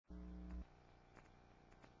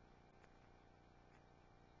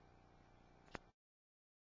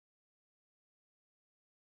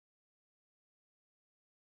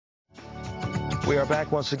We are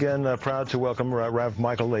back once again, proud to welcome Rav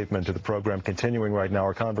Michael Laitman to the program, continuing right now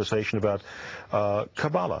our conversation about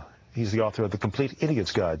Kabbalah. He's the author of The Complete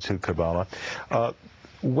Idiot's Guide to Kabbalah.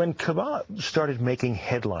 When Kabbalah started making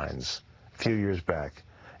headlines a few years back,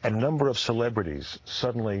 and a number of celebrities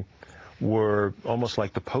suddenly were almost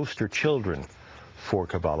like the poster children for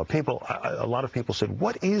Kabbalah, a lot of people said,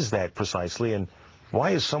 what is that precisely, and why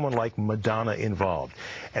is someone like Madonna involved?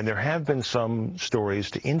 And there have been some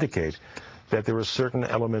stories to indicate that there are certain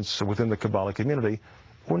elements within the Kabbalah community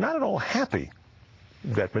who are not at all happy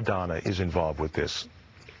that Madonna is involved with this.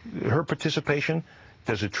 Her participation,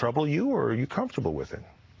 does it trouble you, or are you comfortable with it?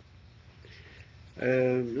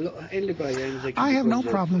 I have no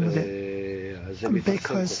problem with it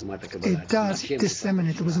because it does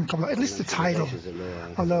disseminate the wisdom of Kabbalah, at least the title.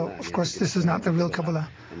 Although, of course, this is not the real Kabbalah.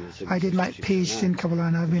 I did my PhD in Kabbalah,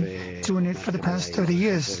 and I've been doing it for the past 30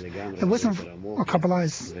 years. The wisdom of Kabbalah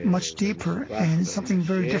is much deeper and something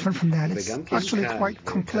very different from that. It's actually quite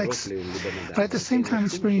complex, but at the same time,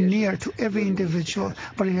 it's very near to every individual.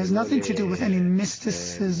 But it has nothing to do with any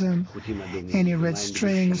mysticism, any red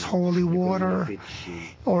strings, holy water,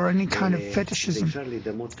 or any kind of fetishism.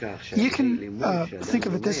 You can think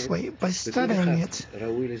of it this way: by studying it,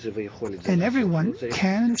 and everyone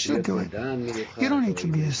can and should do it. You don't need to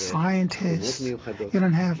be a scientist. You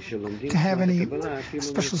don't have to have any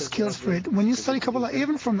special skills for it. When you study Kabbalah,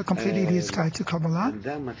 even from the Complete Idiot's Guide to Kabbalah,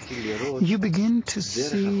 you begin to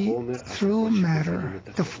see through matter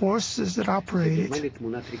the forces that operate it.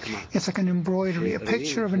 It's like an embroidery, a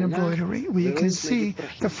picture of an embroidery, where you can see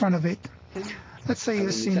the front of it. Let's say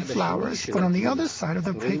you're seeing flowers, but on the other side of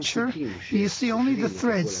the picture, you see only the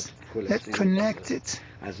threads that connect it.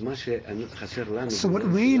 So what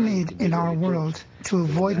we need in our world to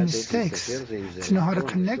avoid mistakes, to know how to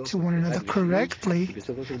connect to one another correctly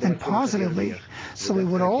and positively, so we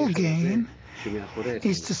would all gain,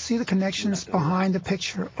 is to see the connections behind the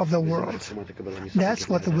picture of the world. That's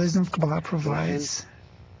what the wisdom of Kabbalah provides.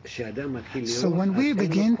 So when we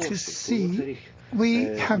begin to see, we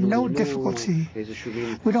have no difficulty.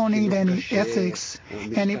 We don't need any ethics,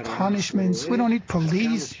 any punishments. We don't need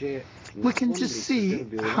police. We can just see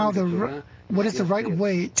how what is the right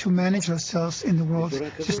way to manage ourselves in the world,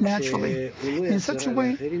 just naturally, in such a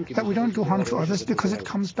way that we don't do harm to others because it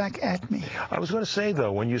comes back at me. I was going to say,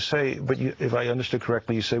 though, when you say, if I understood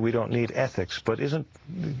correctly, you say we don't need ethics, but isn't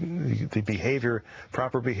the behavior,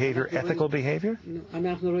 proper behavior, ethical behavior?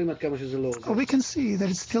 We can see that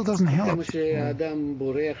it still doesn't help.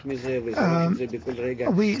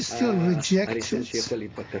 We still reject it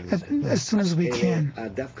as soon as we can.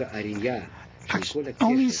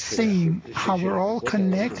 Only seeing how we're all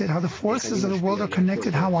connected, how the forces of the world are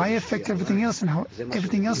connected, how I affect everything else and how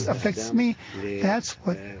everything else affects me, that's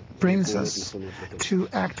what brings us to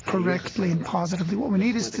act correctly and positively. What we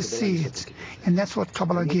need is to see it, and that's what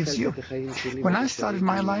Kabbalah gives you. When I started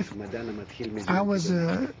my life, I was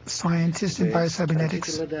a scientist in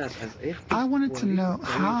biocybernetics. I wanted to know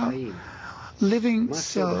how living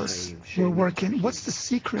cells were working. What's the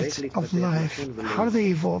secret of life? How do they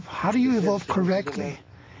evolve? How do you evolve correctly?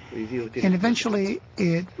 And eventually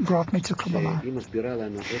it brought me to Kabbalah,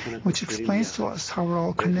 which explains to us how we're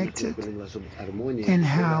all connected and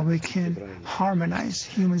how we can harmonize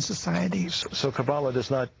human society. So Kabbalah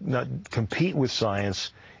does not compete with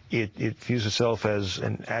science. It views itself as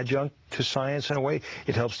an adjunct to science in a way.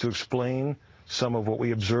 It helps to explain some of what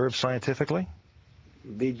we observe scientifically.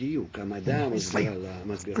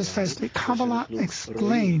 Precisely. Kabbalah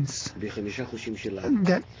explains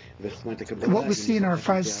that what we see in our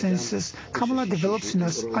five senses, Kabbalah develops in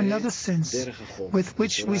us another sense with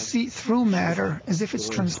which we see through matter as if it's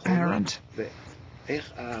transparent.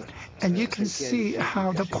 And you can see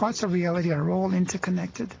how the parts of reality are all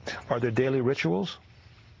interconnected. Are there daily rituals?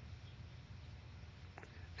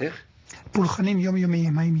 פולחנים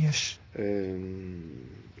יומיומיים, האם יש?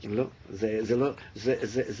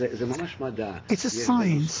 It's a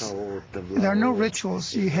science. There are no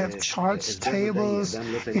rituals. You have charts, tables.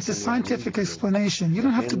 It's a scientific explanation. You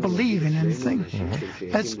don't have to believe in anything.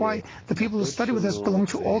 That's why the people who study with us belong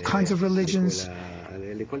to all kinds of religions.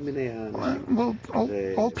 Well,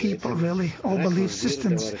 all people, really, all belief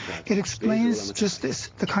systems. It explains just this,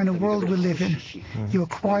 the kind of world we live in. You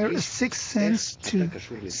acquire a sixth sense to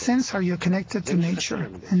sense how you're connected to nature,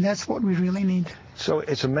 and that's what we really need. So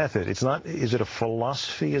it's a method. It's not. Is it a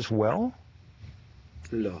philosophy as well?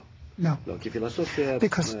 No,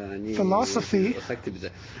 because philosophy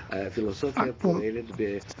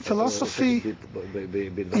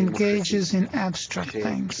engages in abstract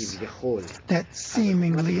things that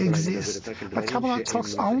seemingly exist. But Kabbalah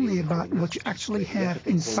talks only about what you actually have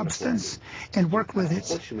in substance and work with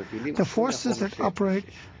it. The forces that operate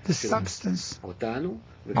the substance,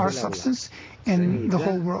 our substance, and the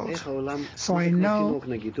whole world. So I know,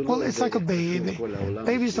 well, it's like a baby.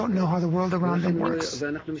 Babies don't know how the world around them works.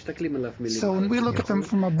 So when we look at them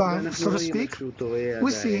from above, so to speak,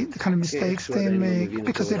 we see the kind of mistakes they make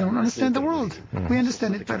because they don't understand the world. We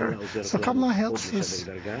understand it better. So Kabbalah helps us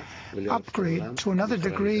upgrade to another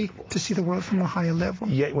degree to see the world from a higher level.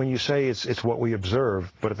 Yet when you say it's what we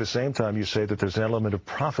observe, but at the same time you say that there's an element of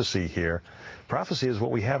prophecy here. Prophecy is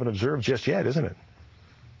what we haven't observed just yet, isn't it?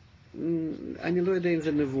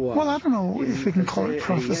 Well, I don't know if we can call it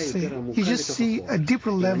prophecy. You just see a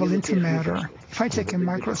deeper level into matter. If I take a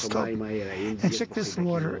microscope and check this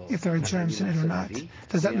water, if there are germs in it or not,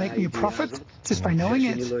 does that make me a prophet just by knowing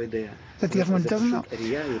it? That the other one doesn't know?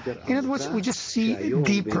 In other words, we just see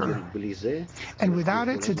deeper. And without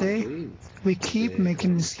it today, we keep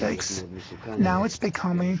making mistakes. Now it's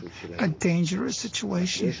becoming a dangerous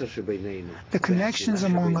situation. The connections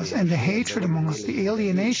among us and the hatred among us, the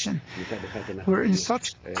alienation, we're in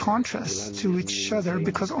such contrast to each other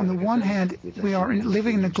because on the one hand, we are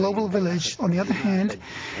living in a global village. On the other hand,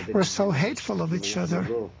 we're so hateful of each other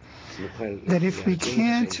that if we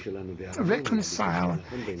can't reconcile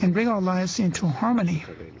and bring our lives into harmony,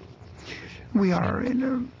 we are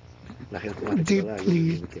in a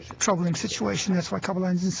deeply troubling situation. That's why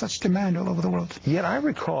Kabbalah is in such demand all over the world. Yet I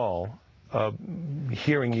recall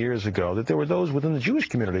hearing years ago that there were those within the Jewish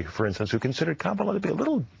community, for instance, who considered Kabbalah to be a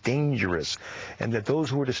little dangerous, and that those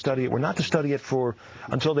who were to study it were not to study it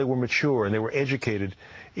until they were mature and they were educated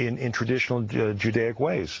in traditional Judaic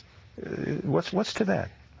ways. What's to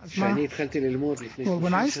that? Well,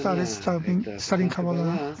 when I started studying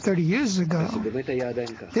Kabbalah 30 years ago,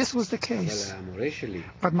 this was the case.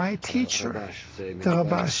 But my teacher, the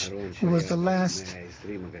Rabash, who was the last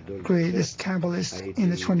greatest Kabbalist in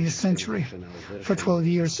the 20th century, for 12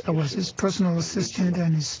 years I was his personal assistant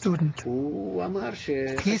and his student.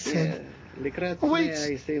 He said,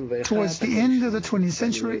 wait, towards the end of the 20th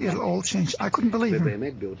century, it'll all change. I couldn't believe him.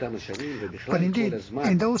 But indeed,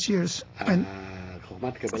 in those years, and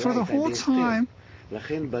for the whole time,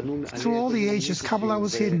 through all the ages, Kabbalah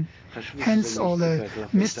was hidden. Hence all the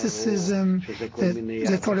mysticism,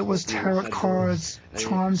 they thought it was tarot cards,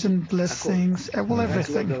 charms and blessings, well,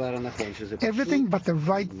 everything. Everything but the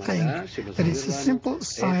right thing, that it's a simple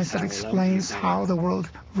science that explains how the world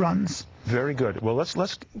runs. Very good. Well,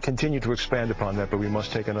 let's continue to expand upon that, but we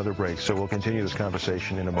must take another break, so we'll continue this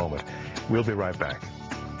conversation in a moment. We'll be right back.